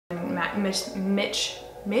mix and match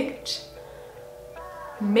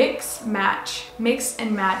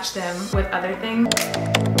them with other things.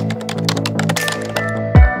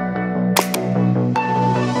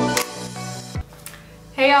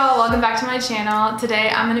 Hey y'all, welcome back to my channel. Today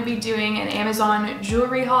I'm gonna be doing an Amazon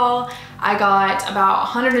jewelry haul. I got about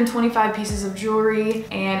 125 pieces of jewelry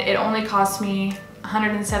and it only cost me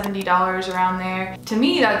 $170 around there. To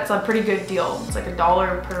me, that's a pretty good deal. It's like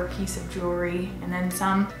 $1 per piece of jewelry and then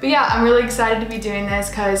some. But yeah, I'm really excited to be doing this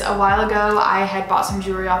because a while ago I had bought some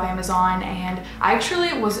jewelry off Amazon and I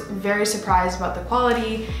actually was very surprised about the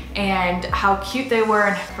quality and how cute they were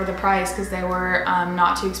and for the price because they were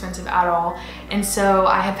not too expensive at all. And so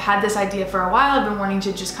I have had this idea for a while. I've been wanting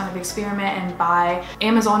to just kind of experiment and buy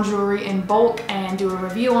Amazon jewelry in bulk and do a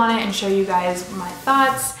review on it and show you guys my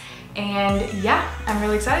thoughts. And yeah, I'm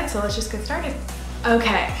really excited, so let's just get started.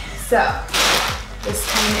 Okay, so this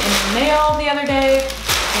came in the mail the other day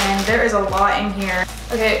and there is a lot in here.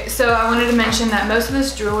 Okay, so I wanted to mention that most of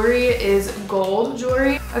this jewelry is gold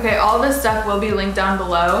jewelry. Okay, all this stuff will be linked down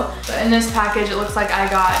below, but in this package it looks like I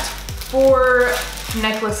got 4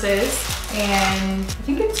 necklaces and I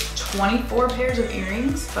think it's 24 pairs of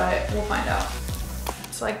earrings, but we'll find out.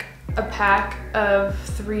 It's like a pack of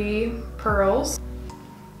 3 pearls.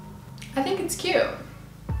 I think it's cute.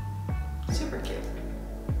 Super cute.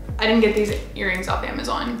 I didn't get these earrings off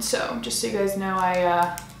Amazon, so just so you guys know,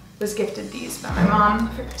 I was gifted these by my mom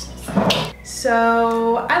for Christmas.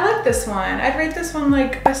 So I like this one. I'd rate this one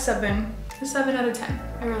like a 7 out of 10.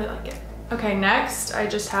 I really like it. Okay, next I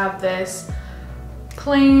just have this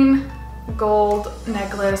plain gold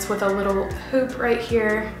necklace with a little hoop right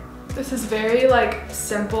here. This is very like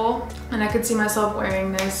simple and I could see myself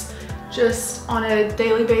wearing this just on a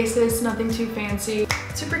daily basis, nothing too fancy.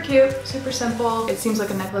 Super cute, super simple. It seems like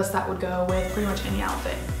a necklace that would go with pretty much any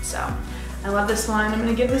outfit. So I love this one. I'm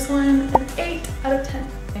gonna give this one an 8 out of 10.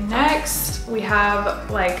 And next we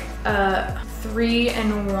have like a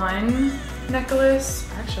 3-in-1 necklace,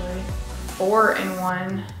 actually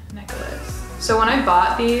 4-in-1 necklace. So when I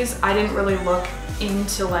bought these, I didn't really look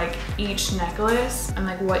into like each necklace and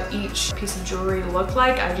like what each piece of jewelry looked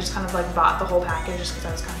like. I just kind of like bought the whole package just because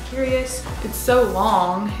I was kind of curious. It's so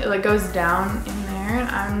long, it like goes down in there and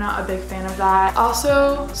I'm not a big fan of that.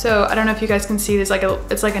 Also, so I don't know if you guys can see this, like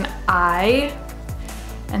it's like an eye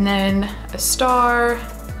and then a star,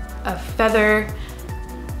 a feather,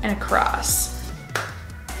 and a cross.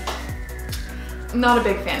 I'm not a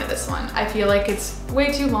big fan of this one. I feel like it's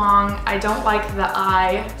way too long. I don't like the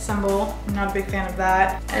eye symbol. I'm not a big fan of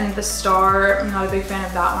that. And the star, I'm not a big fan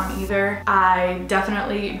of that one either. I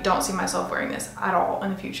definitely don't see myself wearing this at all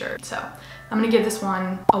in the future. So I'm gonna give this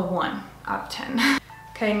one a 1 out of 10.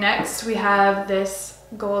 Okay, next we have this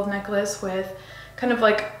gold necklace with kind of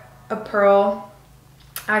like a pearl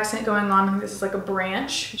accent going on. I think this is like a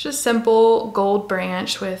branch. It's just simple gold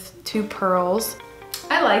branch with 2 pearls.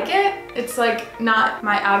 I like it. It's like not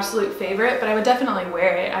my absolute favorite, but I would definitely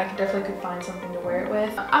wear it. I definitely could find something to wear it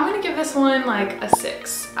with. I'm gonna give this one like a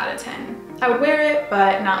 6 out of 10. I would wear it,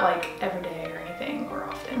 but not like every day or anything or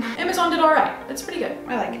often. Amazon did all right. It's pretty good.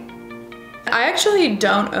 I like it. I actually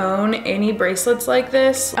don't own any bracelets like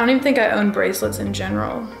this. I don't even think I own bracelets in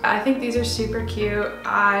general. I think these are super cute.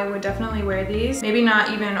 I would definitely wear these. Maybe not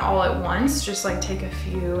even all at once, just like take a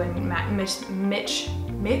few and mix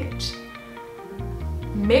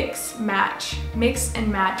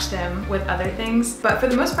and match them with other things. But for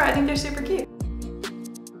the most part, I think they're super cute.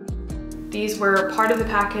 These were part of the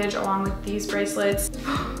package along with these bracelets.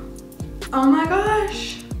 Oh my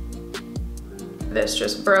gosh. This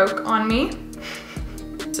just broke on me.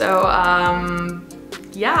 So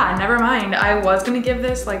yeah, never mind. I was gonna give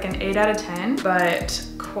this like an 8 out of 10, but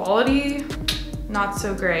quality, not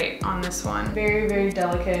so great on this one. Very, very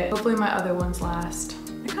delicate. Hopefully my other ones last.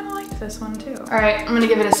 This one too. All right, I'm gonna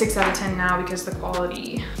give it a 6 out of 10 now because the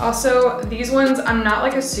quality. Also, these ones, I'm not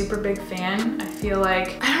like a super big fan. I feel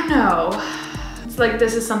like, I don't know. It's like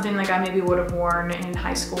this is something like I maybe would have worn in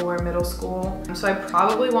high school or middle school. So I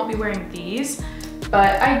probably won't be wearing these,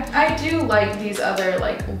 but I do like these other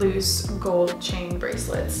like loose gold chain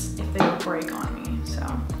bracelets if they don't break on me. So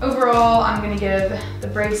overall, I'm gonna give the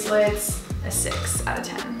bracelets a 6 out of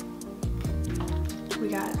 10. We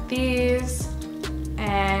got these.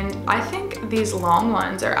 And I think these long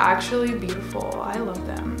ones are actually beautiful. I love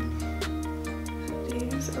them.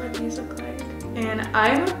 These are what these look like. And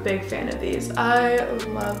I'm a big fan of these. I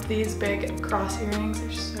love these big cross earrings.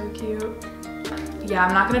 They're so cute. Yeah,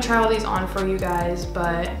 I'm not gonna try all these on for you guys,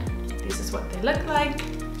 but this is what they look like.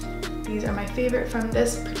 These are my favorite from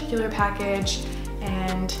this particular package.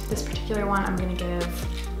 And this particular one I'm gonna give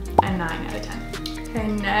a 9 out of 10. Okay,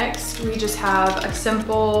 next we just have a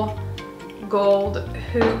simple gold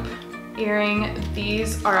hoop earring.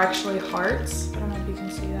 These are actually hearts. I don't know if you can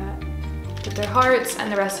see that, but they're hearts, and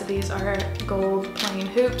the rest of these are gold plain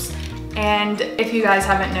hoops. And if you guys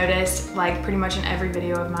haven't noticed, like pretty much in every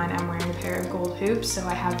video of mine, I'm wearing a pair of gold hoops, so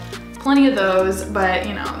I have plenty of those, but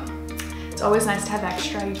you know, it's always nice to have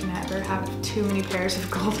extra. You can never have too many pairs of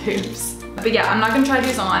gold hoops. But yeah, I'm not gonna try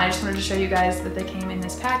these on. I just wanted to show you guys that they came in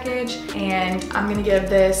this package, and I'm gonna give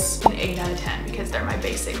this an 8 out of 10 because they're my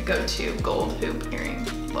basic go-to gold hoop earring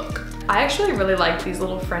look. I actually really like these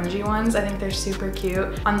little fringy ones. I think they're super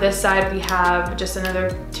cute. On this side, we have just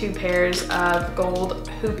another 2 pairs of gold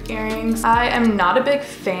hoop earrings. I am not a big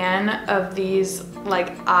fan of these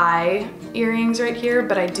like eye earrings right here,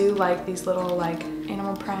 but I do like these little like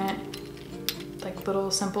animal print, like little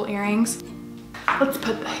simple earrings. Let's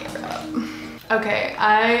put the hair up. Okay,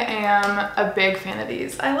 I am a big fan of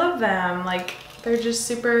these. I love them. Like, they're just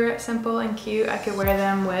super simple and cute. I could wear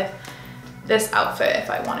them with this outfit if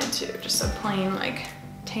I wanted to. Just a plain like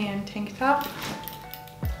tan tank top.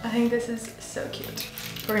 I think this is so cute.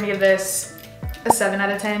 We're gonna give this a 7 out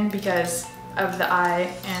of 10 because of the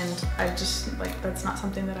eye, and I just like, that's not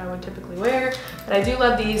something that I would typically wear, but I do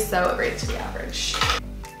love these, so it rates the average.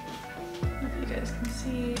 If you guys can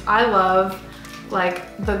see, I love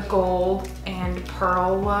like the gold and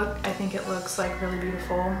pearl look. I think it looks like really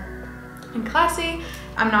beautiful and classy.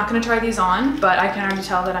 I'm not gonna try these on, but I can already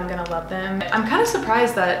tell that I'm gonna love them. I'm kind of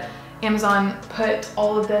surprised that Amazon put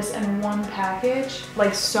all of this in one package,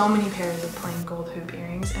 like so many pairs of plain gold hoop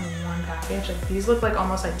earrings in one package. Like these look like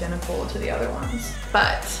almost identical to the other ones.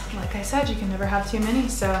 But like I said, you can never have too many,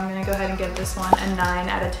 so I'm gonna go ahead and give this one a 9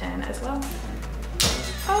 out of 10 as well.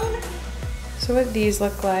 Oh no. So what these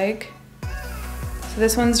look like. So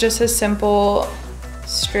this one's just a simple,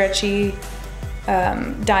 stretchy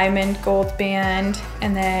diamond gold band,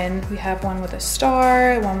 and then we have one with a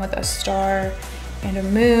star and a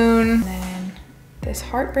moon, and then this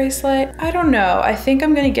heart bracelet. I don't know, I think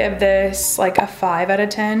I'm gonna give this like a 5 out of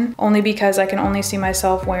 10, only because I can only see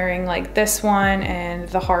myself wearing like this one and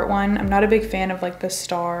the heart one. I'm not a big fan of like the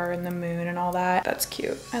star and the moon and all that. That's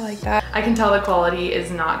cute, I like that. I can tell the quality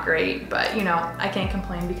is not great, but you know, I can't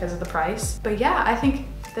complain because of the price. But yeah, I think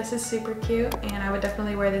this is super cute, and I would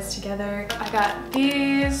definitely wear this together. I got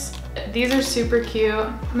these. These are super cute.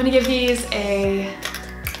 I'm gonna give these a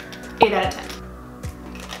 8 out of 10.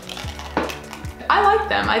 I like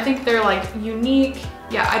them. I think they're like unique.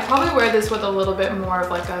 Yeah, I'd probably wear this with a little bit more of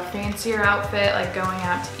like a fancier outfit, like going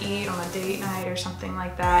out to eat on a date night or something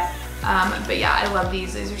like that. But yeah, I love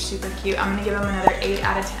these. These are super cute. I'm gonna give them another 8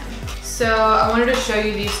 out of 10. So I wanted to show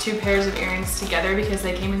you these 2 pairs of earrings together because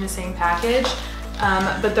they came in the same package.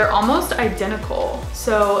 But they're almost identical.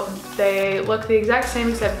 So they look the exact same,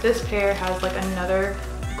 except this pair has like another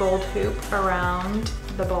gold hoop around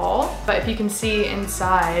the ball. But if you can see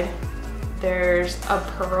inside, there's a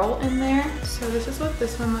pearl in there. So this is what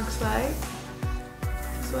this one looks like.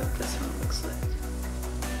 This is what this one looks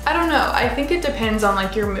like. I don't know, I think it depends on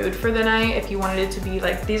like your mood for the night. If you wanted it to be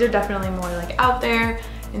like, these are definitely more like out there,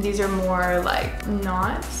 and these are more like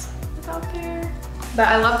not out there. But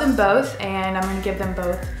I love them both, and I'm gonna give them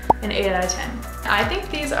both an 8 out of 10. I think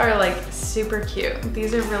these are like super cute.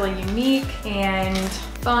 These are really unique and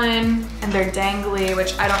fun, and they're dangly,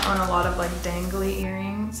 which I don't own a lot of like dangly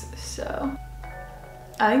earrings, so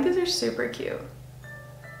I think these are super cute.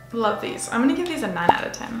 Love these. I'm gonna give these a 9 out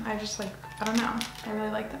of 10. I just like, I don't know, I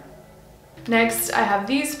really like them. Next, I have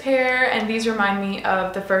these pair, and these remind me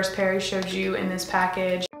of the first pair I showed you in this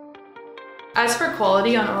package. As for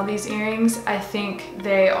quality on all these earrings, I think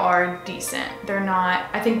they are decent. They're not,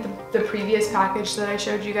 I think the previous package that I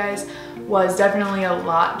showed you guys was definitely a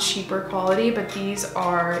lot cheaper quality, but these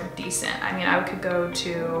are decent. I mean, I could go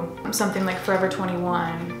to something like Forever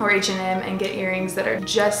 21 or H&M and get earrings that are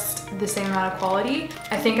just the same amount of quality.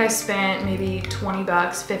 I think I spent maybe 20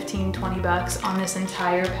 bucks, 15, 20 bucks on this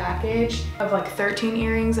entire package of like 13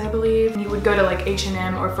 earrings, I believe. You would go to like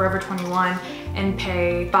H&M or Forever 21 and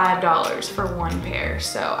pay $5 for one pair.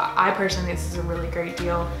 So I personally think this is a really great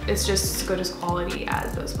deal. It's just as good as quality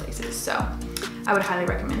as those places. So I would highly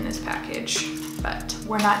recommend this package, but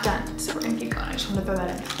we're not done. So we're gonna keep going. I just want to throw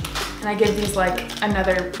that in. And I give these like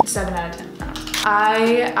another 7 out of 10.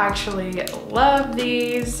 I actually love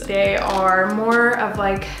these. They are more of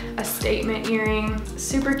like a statement earring.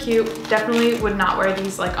 Super cute. Definitely would not wear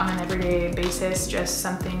these like on an everyday basis. Just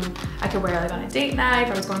something I could wear like on a date night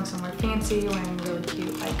if I was going somewhere fancy, wearing a really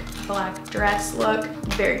cute like black dress look.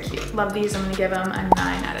 Very cute. Love these. I'm gonna give them a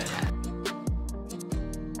 9 out of 10.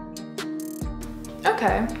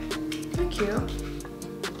 Okay, they're cute.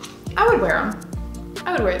 I would wear them.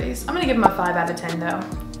 I would wear these. I'm gonna give them a 5 out of 10 though.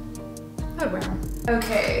 I would wear them.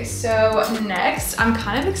 Okay, so next, I'm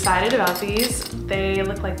kind of excited about these. They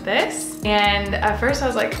look like this. And at first I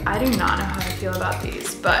was like, I do not know how I feel about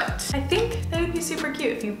these, but I think they would be super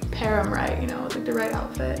cute if you pair them right, you know, with like the right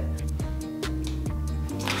outfit.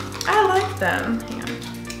 I like them. Hang on,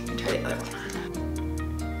 let me try the other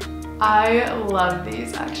one. I love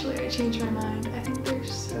these, actually. I changed my mind. I think they're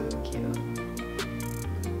so cute.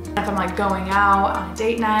 If I'm like going out on a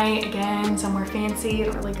date night, again, somewhere fancy, I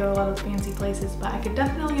don't really go to a lot of fancy places, but I could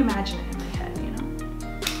definitely imagine it in my head, you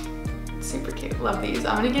know? Super cute, love these.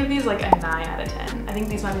 I'm gonna give these like a 9 out of 10. I think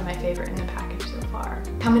these might be my favorite in the package so far.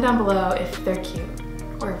 Comment down below if they're cute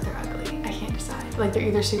or if they're ugly. I can't decide. Like they're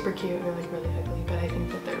either super cute or like really ugly, but I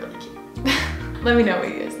think that they're really cute. Let me know what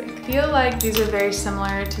you guys think. I feel like these are very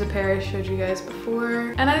similar to the pair I showed you guys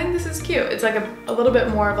before. And I think this is cute. It's like a little bit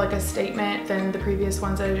more of like a statement than the previous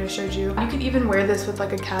ones that I just showed you. You could even wear this with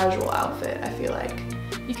like a casual outfit, I feel like.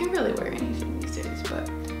 You can really wear anything these days, but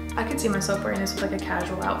I could see myself wearing this with like a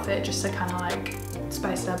casual outfit just to kind of like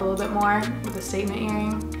spice it up a little bit more with a statement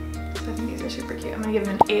earring. So I think these are super cute. I'm gonna give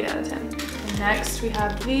them an 8 out of 10. And next we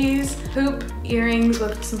have these hoop earrings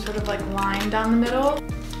with some sort of like line down the middle.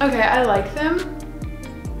 Okay, I like them,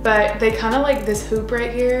 but they kind of like this hoop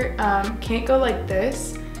right here can't go like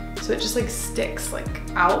this, so it just like sticks like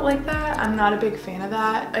out like that. I'm not a big fan of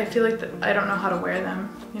that. I feel like I don't know how to wear them,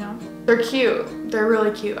 you know? They're cute, they're really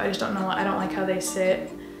cute. I just don't know, I don't like how they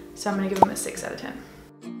sit, so I'm gonna give them a 6 out of 10.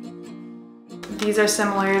 These are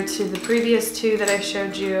similar to the previous two that I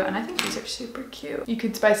showed you, and I think these are super cute. You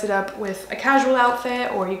could spice it up with a casual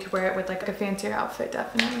outfit, or you could wear it with like a fancier outfit,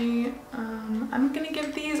 definitely. I'm gonna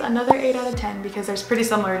give these another 8 out of 10 because they're pretty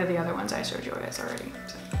similar to the other ones I showed you guys already.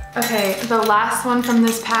 So. Okay, the last one from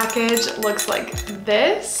this package looks like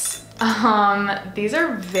this. These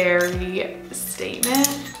are very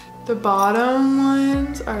statement. The bottom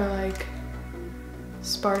ones are like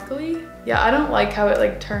sparkly. Yeah, I don't like how it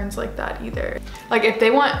like turns like that either. Like if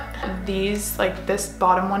they want these, like this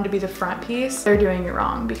bottom one to be the front piece, they're doing it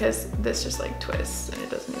wrong because this just like twists and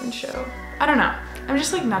it doesn't even show. I don't know. I'm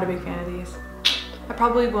just like not a big fan of these. I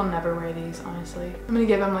probably will never wear these, honestly. I'm gonna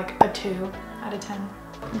give them like a 2 out of 10.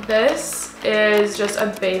 This is just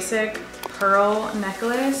a basic pearl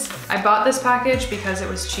necklace. I bought this package because it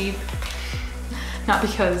was cheap. Not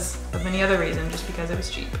because of any other reason, just because it was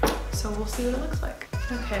cheap. So we'll see what it looks like.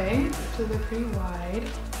 Okay, so they're pretty wide.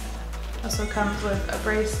 Also comes with a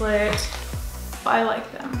bracelet. I like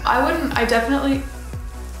them. I definitely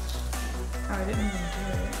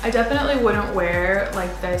wouldn't wear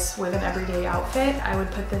like this with an everyday outfit. I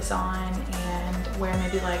would put this on and wear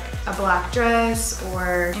maybe like a black dress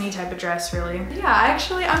or any type of dress really. Yeah,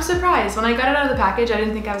 I'm surprised. When I got it out of the package, I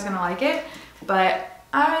didn't think I was gonna like it, but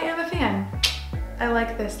I am a fan. I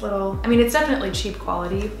like this little, I mean, it's definitely cheap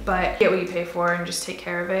quality, but get what you pay for and just take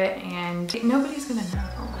care of it, and nobody's gonna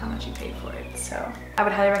know how much you paid for it. So I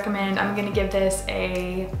would highly recommend. I'm gonna give this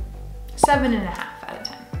a 7.5 out of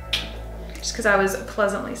 10, just because I was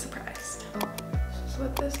pleasantly surprised. Oh, this is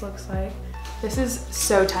what this looks like. This is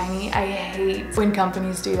so tiny. I hate when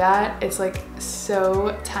companies do that. It's like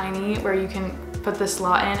so tiny where you can put the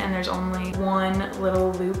slot in and there's only one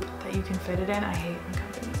little loop that you can fit it in. I hate when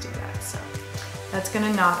companies do that, so. That's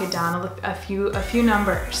gonna knock it down a few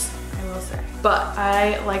numbers, I will say. But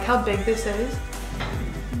I like how big this is.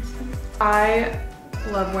 I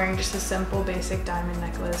love wearing just a simple basic diamond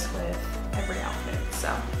necklace with every outfit.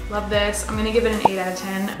 So love this. I'm gonna give it an 8 out of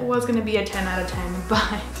 10. It was gonna be a 10 out of 10,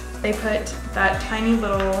 but they put that tiny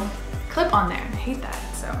little clip on there and I hate that.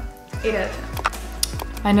 So 8 out of 10.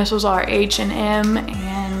 My initials are H and M,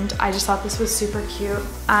 and I just thought this was super cute.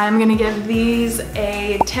 I'm gonna give these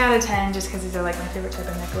a 10 out of 10 just because these are like my favorite type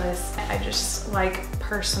of necklace. I just like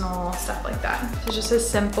personal stuff like that. So just a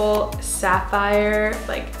simple sapphire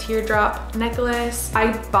like teardrop necklace.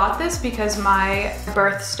 I bought this because my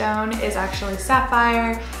birthstone is actually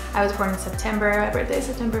sapphire. I was born in September. My birthday is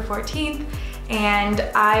September 14th. And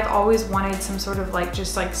I've always wanted some sort of like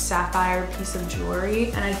just like sapphire piece of jewelry,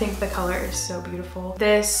 and I think the color is so beautiful.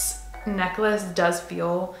 This necklace does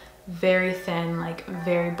feel very thin, like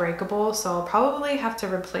very breakable, so I'll probably have to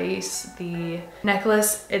replace the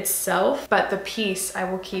necklace itself, but the piece I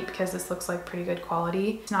will keep because this looks like pretty good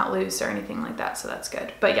quality. It's not loose or anything like that, so that's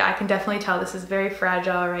good. But yeah, I can definitely tell this is very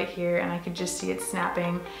fragile right here, and I could just see it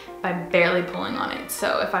snapping by barely pulling on it.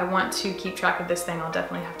 So if I want to keep track of this thing, I'll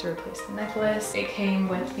definitely have to replace the necklace. It came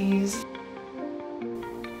with these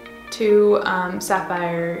 2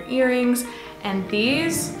 sapphire earrings, and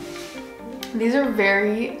these These are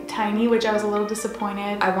very tiny, which I was a little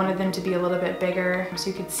disappointed. I wanted them to be a little bit bigger so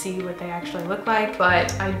you could see what they actually look like,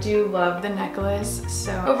 but I do love the necklace.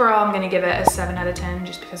 So overall, I'm gonna give it a 7 out of 10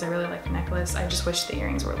 just because I really like the necklace. I just wish the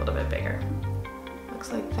earrings were a little bit bigger.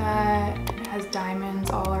 Looks like that. It has diamonds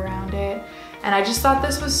all around it. And I just thought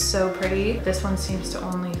this was so pretty. This one seems to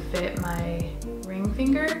only fit my ring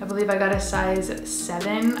finger. I believe I got a size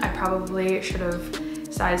 7. I probably should have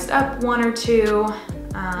sized up 1 or 2.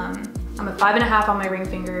 I'm a 5.5 on my ring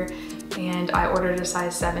finger, and I ordered a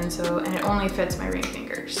size 7, and it only fits my ring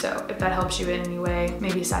finger. So if that helps you in any way,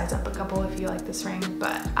 maybe size up a couple if you like this ring.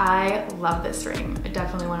 But I love this ring.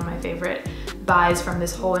 Definitely one of my favorite buys from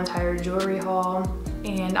this whole entire jewelry haul.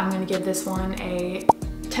 And I'm gonna give this one a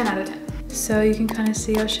 10 out of 10. So you can kind of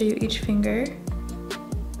see, I'll show you each finger.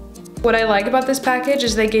 What I like about this package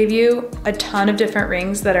is they gave you a ton of different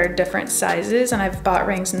rings that are different sizes, and I've bought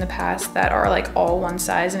rings in the past that are like all one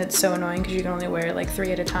size, and it's so annoying because you can only wear like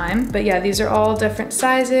 3 at a time. But yeah, these are all different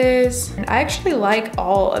sizes, and I actually like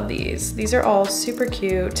all of these. These are all super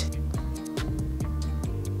cute.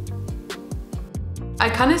 I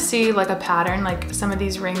kind of see like a pattern, like some of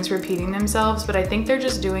these rings repeating themselves, but I think they're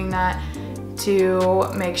just doing that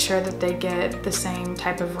to make sure that they get the same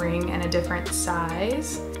type of ring in a different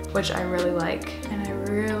size, which I really like. And I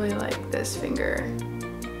really like this finger.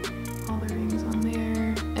 All the rings on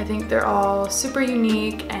there. I think they're all super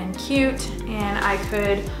unique and cute, and I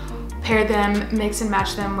could pair them, mix and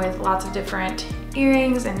match them with lots of different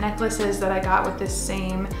earrings and necklaces that I got with this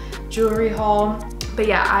same jewelry haul. But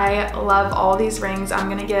yeah, I love all these rings. I'm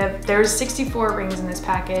gonna give, there's 64 rings in this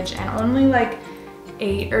package, and only like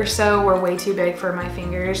 8 or so were way too big for my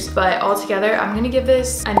fingers, but altogether I'm gonna give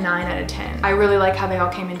this a 9 out of 10. I really like how they all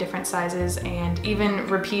came in different sizes, and even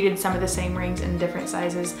repeated some of the same rings in different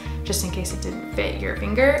sizes just in case it didn't fit your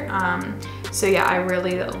finger. So yeah, I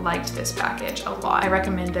really liked this package a lot. I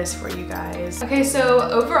recommend this for you guys. Okay, so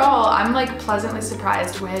overall, I'm like pleasantly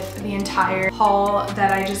surprised with the entire haul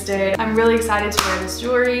that I just did. I'm really excited to wear this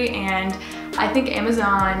jewelry, and I think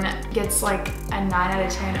Amazon gets like a 9 out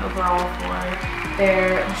of 10 overall for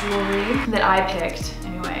their jewelry that I picked.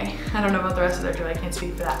 Anyway, I don't know about the rest of their jewelry, I can't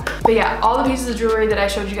speak for that. But yeah, all the pieces of jewelry that I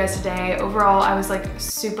showed you guys today, overall I was like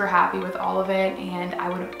super happy with all of it, and I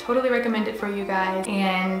would totally recommend it for you guys.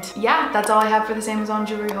 And yeah, that's all I have for this Amazon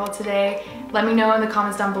jewelry haul today. Let me know in the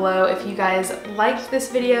comments down below if you guys liked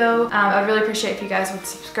this video. I'd really appreciate if you guys would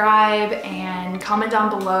subscribe and comment down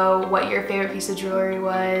below what your favorite piece of jewelry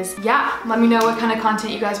was. Yeah, let me know what kind of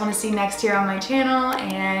content you guys want to see next here on my channel,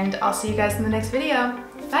 and I'll see you guys in the next video.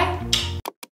 Bye!